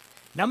 kid.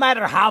 No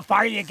matter how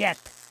far you get,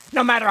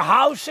 no matter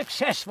how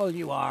successful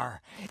you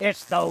are,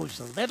 it's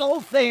those little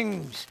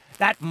things,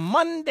 that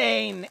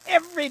mundane,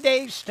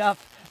 everyday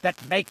stuff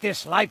that make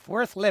this life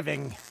worth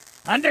living.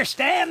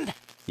 Understand?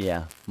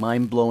 Yeah,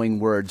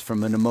 mind-blowing words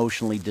from an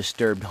emotionally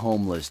disturbed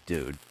homeless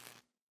dude.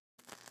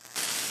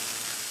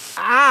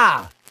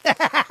 Ah!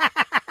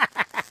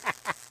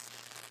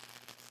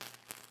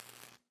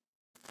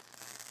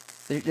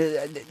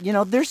 You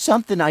know, there's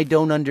something I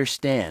don't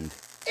understand.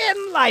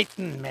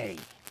 Enlighten me.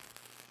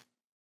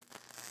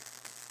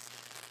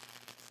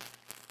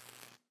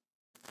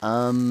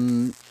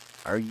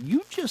 Are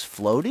you just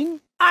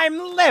floating?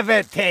 I'm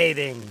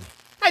levitating.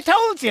 I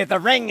told you the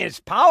ring is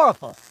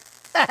powerful.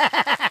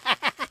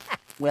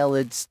 Well,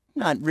 it's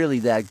not really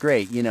that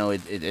great. You know,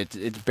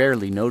 it's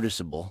barely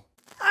noticeable.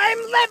 I'm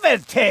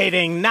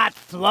levitating, not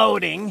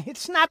floating.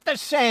 It's not the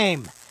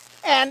same.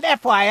 And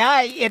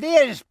FYI, it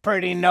is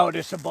pretty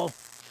noticeable.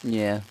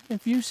 Yeah,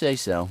 if you say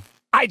so.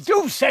 I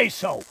do say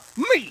so.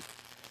 Me,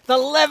 the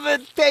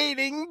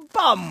levitating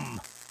bum.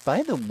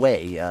 By the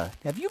way,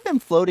 have you been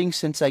floating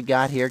since I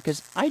got here?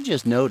 'Cause I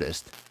just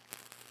noticed.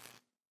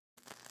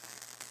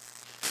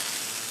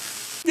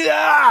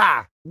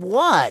 Ah!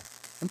 What?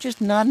 I'm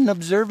just not an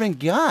observant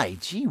guy.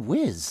 Gee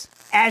whiz.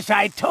 As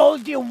I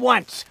told you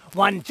once,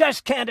 one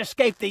just can't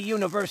escape the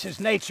universe's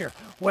nature.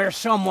 Where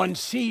someone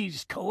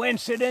sees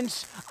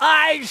coincidence,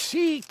 I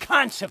see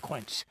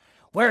consequence.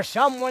 Where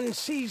someone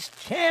sees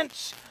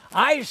chance,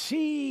 I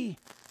see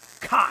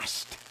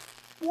cost.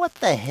 What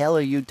the hell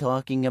are you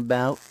talking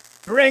about?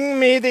 Bring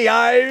me the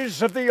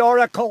eyes of the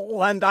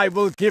oracle, and I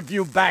will give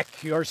you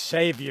back your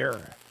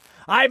savior.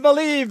 I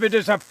believe it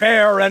is a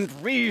fair and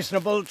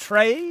reasonable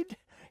trade.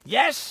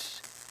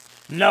 Yes?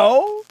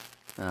 No?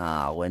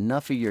 Oh,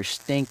 enough of your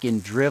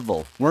stinking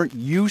drivel. Weren't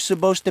you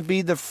supposed to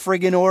be the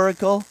friggin'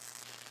 oracle?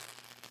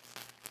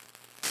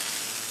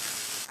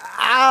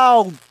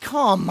 Ow,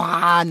 come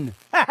on!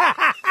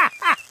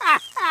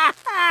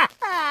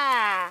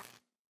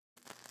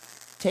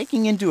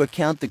 Taking into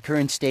account the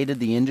current state of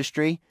the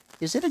industry,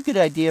 is it a good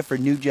idea for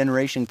new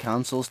generation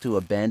consoles to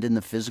abandon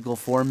the physical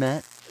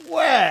format?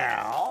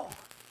 Well,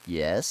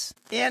 Yes?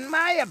 in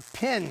my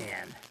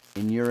opinion,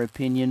 In your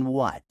opinion,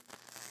 what?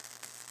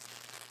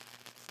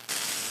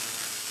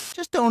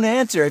 Just don't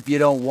answer if you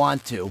don't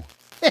want to.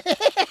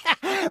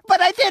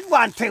 but I did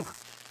want to.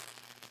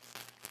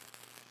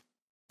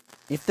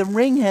 If the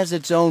ring has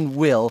its own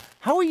will,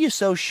 how are you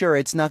so sure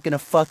it's not gonna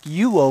fuck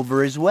you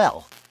over as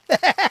well?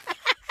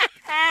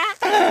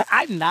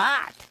 I'm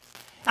not.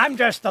 I'm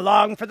just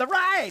along for the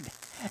ride.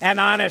 And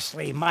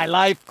honestly, my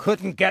life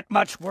couldn't get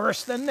much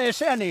worse than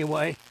this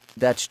anyway.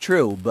 That's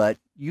true, but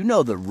you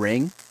know the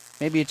ring.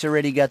 Maybe it's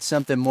already got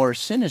something more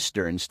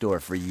sinister in store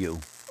for you.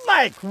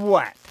 Like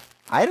what?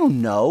 I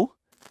don't know.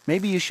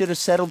 Maybe you should have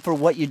settled for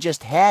what you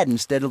just had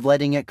instead of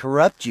letting it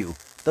corrupt you.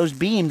 Those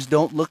beams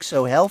don't look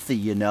so healthy,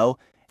 you know.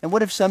 And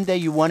what if someday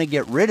you want to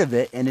get rid of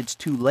it and it's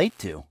too late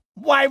to?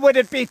 Why would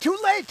it be too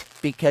late?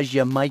 Because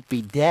you might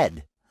be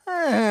dead.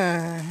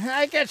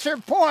 I get your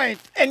point.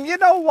 And you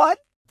know what?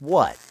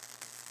 What?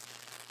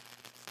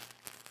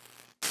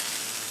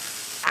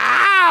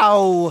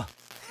 Ow!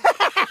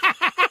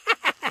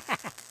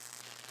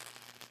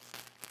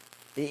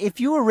 If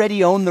you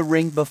already owned the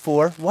ring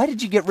before, why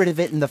did you get rid of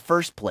it in the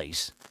first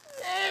place?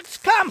 It's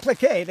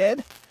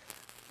complicated.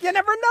 You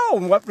never know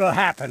what will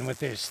happen with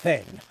this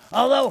thing.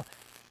 Although,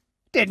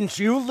 didn't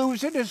you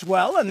lose it as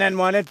well and then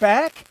want it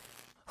back?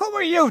 Who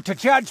are you to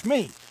judge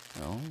me?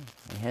 Oh,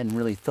 I hadn't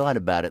really thought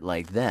about it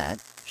like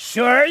that.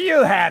 Sure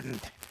you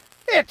hadn't.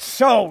 It's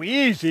so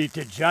easy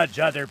to judge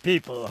other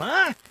people,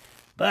 huh?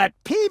 But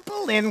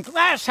people in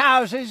glass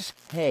houses...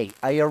 Hey,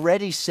 I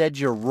already said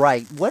you're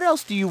right. What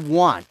else do you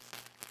want?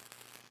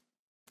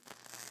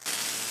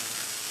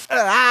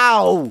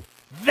 Ow!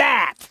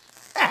 That!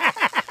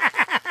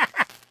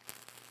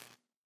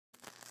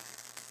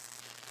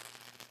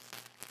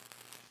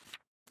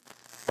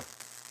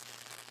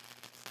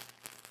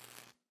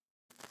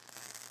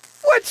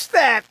 What's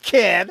that,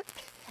 kid?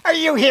 Are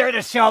you here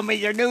to show me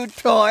your new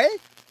toy?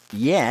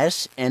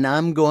 Yes, and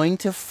I'm going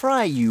to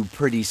fry you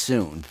pretty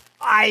soon.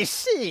 I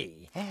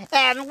see.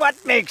 And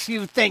what makes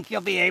you think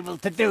you'll be able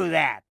to do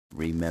that?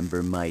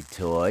 Remember my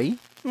toy?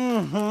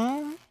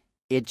 Mm-hmm.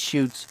 It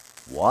shoots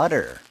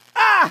water.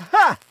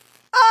 Ah-ha!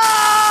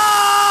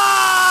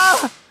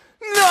 Ah!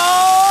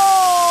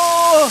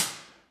 No!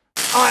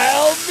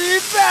 I'll be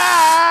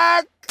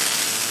back!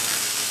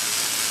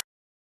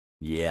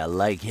 Yeah,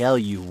 like hell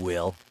you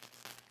will.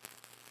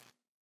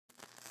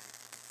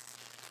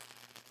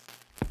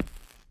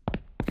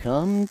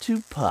 Come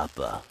to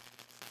Papa.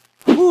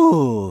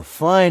 Whew,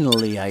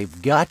 finally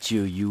I've got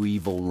you, you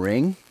evil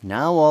ring.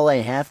 Now all I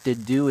have to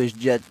do is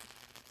just...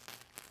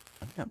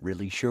 I'm not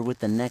really sure what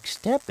the next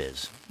step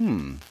is.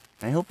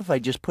 I hope if I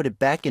just put it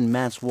back in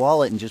Matt's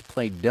wallet and just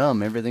play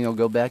dumb, everything will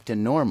go back to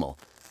normal.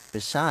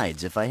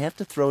 Besides, if I have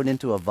to throw it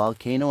into a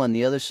volcano on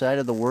the other side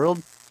of the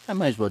world, I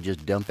might as well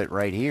just dump it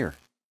right here.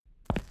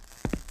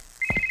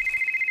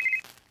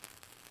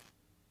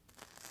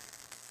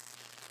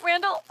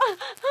 Randall.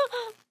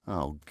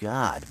 Oh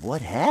God,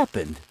 what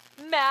happened?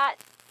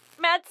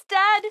 Matt's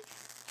dead.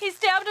 He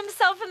stabbed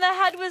himself in the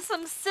head with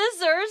some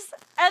scissors,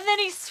 and then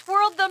he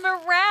swirled them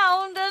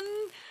around and...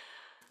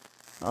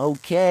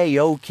 Okay,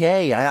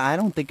 I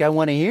don't think I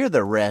want to hear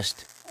the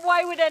rest.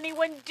 Why would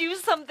anyone do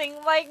something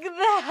like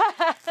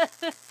that?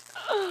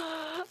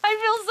 I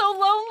feel so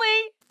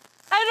lonely.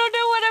 I don't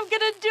know what I'm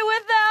gonna do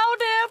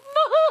without him.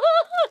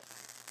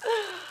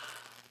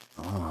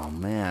 Oh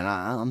man,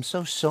 I'm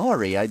so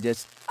sorry.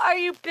 Are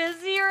you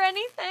busy or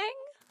anything?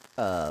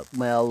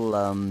 Well,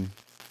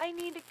 I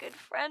need a good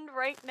friend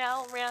right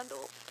now,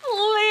 Randall.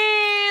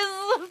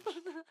 Please!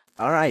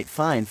 all right,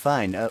 fine.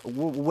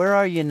 Where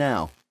are you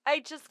now? I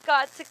just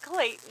got to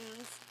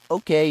Clayton's.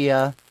 Okay,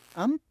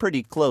 I'm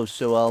pretty close,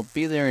 so I'll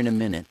be there in a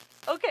minute.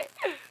 Okay,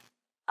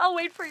 I'll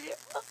wait for you.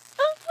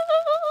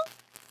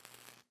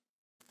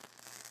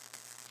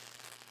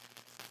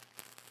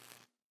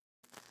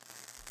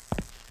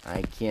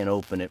 I can't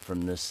open it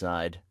from this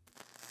side.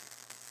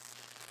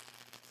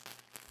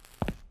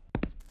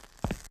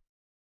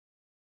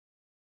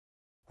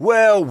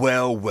 Well,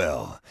 well,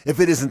 well. If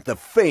it isn't the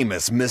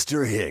famous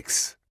Mr.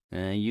 Hicks.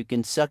 You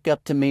can suck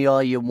up to me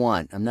all you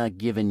want. I'm not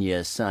giving you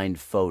a signed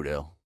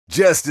photo.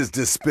 Just as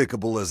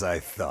despicable as I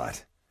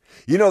thought.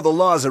 You know, the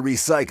laws of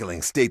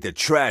recycling state that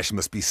trash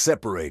must be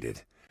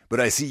separated.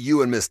 But I see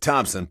you and Miss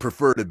Thompson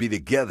prefer to be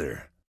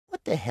together.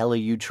 What the hell are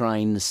you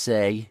trying to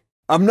say?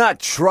 I'm not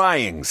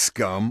trying,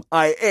 scum.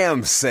 I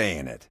am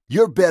saying it.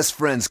 Your best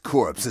friend's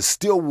corpse is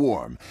still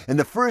warm, and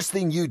the first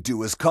thing you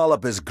do is call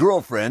up his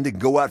girlfriend and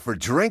go out for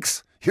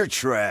drinks? You're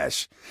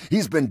trash.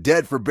 He's been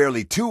dead for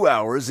barely 2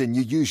 hours, and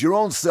you use your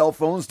own cell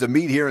phones to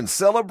meet here and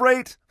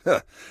celebrate?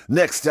 Huh.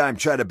 Next time,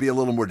 try to be a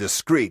little more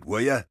discreet,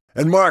 will ya?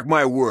 And mark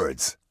my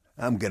words,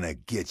 I'm gonna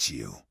get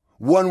you.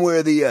 One way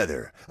or the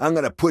other, I'm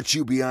gonna put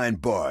you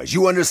behind bars.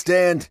 You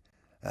understand?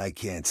 I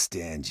can't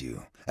stand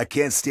you. I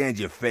can't stand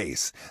your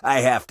face.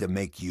 I have to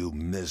make you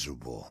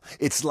miserable.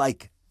 It's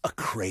like a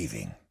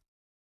craving.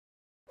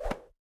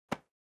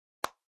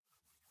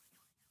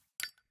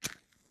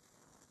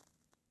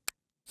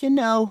 You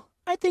know,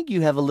 I think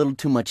you have a little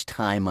too much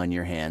time on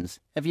your hands.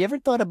 Have you ever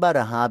thought about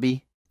a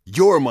hobby?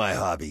 You're my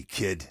hobby,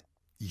 kid.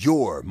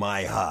 You're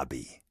my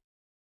hobby.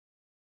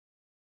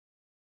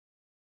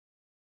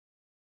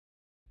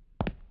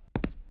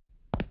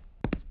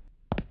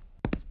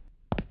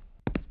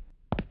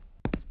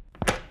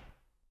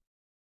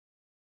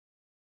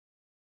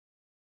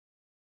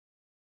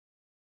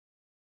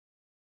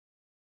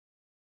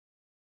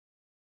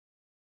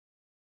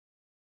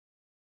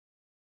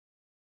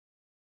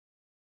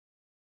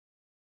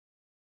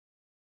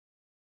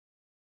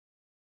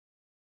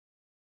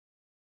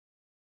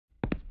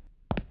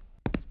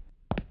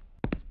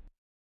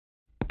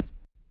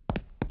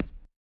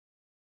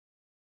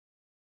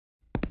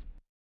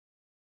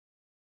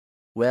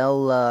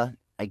 Well,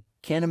 I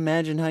can't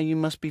imagine how you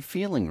must be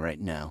feeling right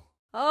now.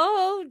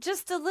 Oh,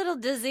 just a little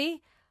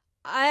dizzy.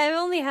 I've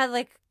only had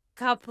like a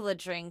couple of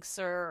drinks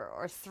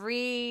or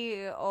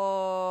 3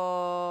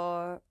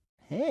 or...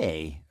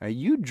 Hey, are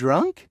you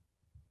drunk?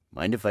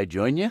 Mind if I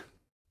join you?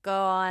 Go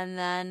on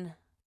then.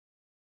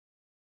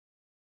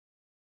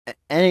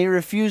 And he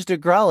refused to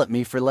growl at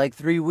me for like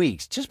 3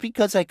 weeks, just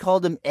because I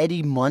called him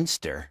Eddie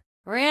Munster.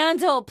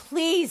 Randall,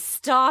 please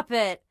stop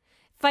it.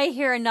 If I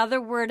hear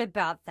another word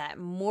about that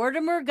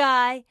Mortimer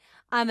guy,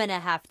 I'm gonna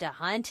have to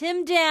hunt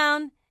him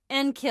down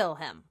and kill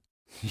him.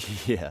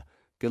 Yeah,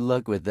 good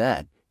luck with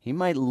that. He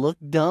might look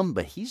dumb,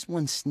 but he's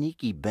one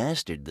sneaky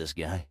bastard, this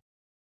guy.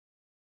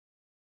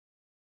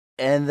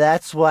 And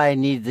that's why I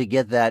needed to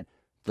get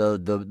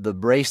the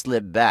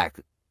bracelet back.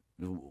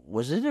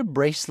 Was it a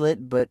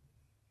bracelet? But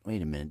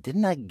wait a minute,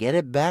 didn't I get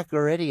it back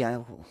already?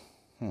 I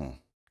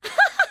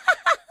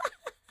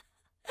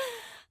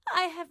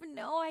have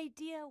no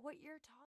idea what you're talking about.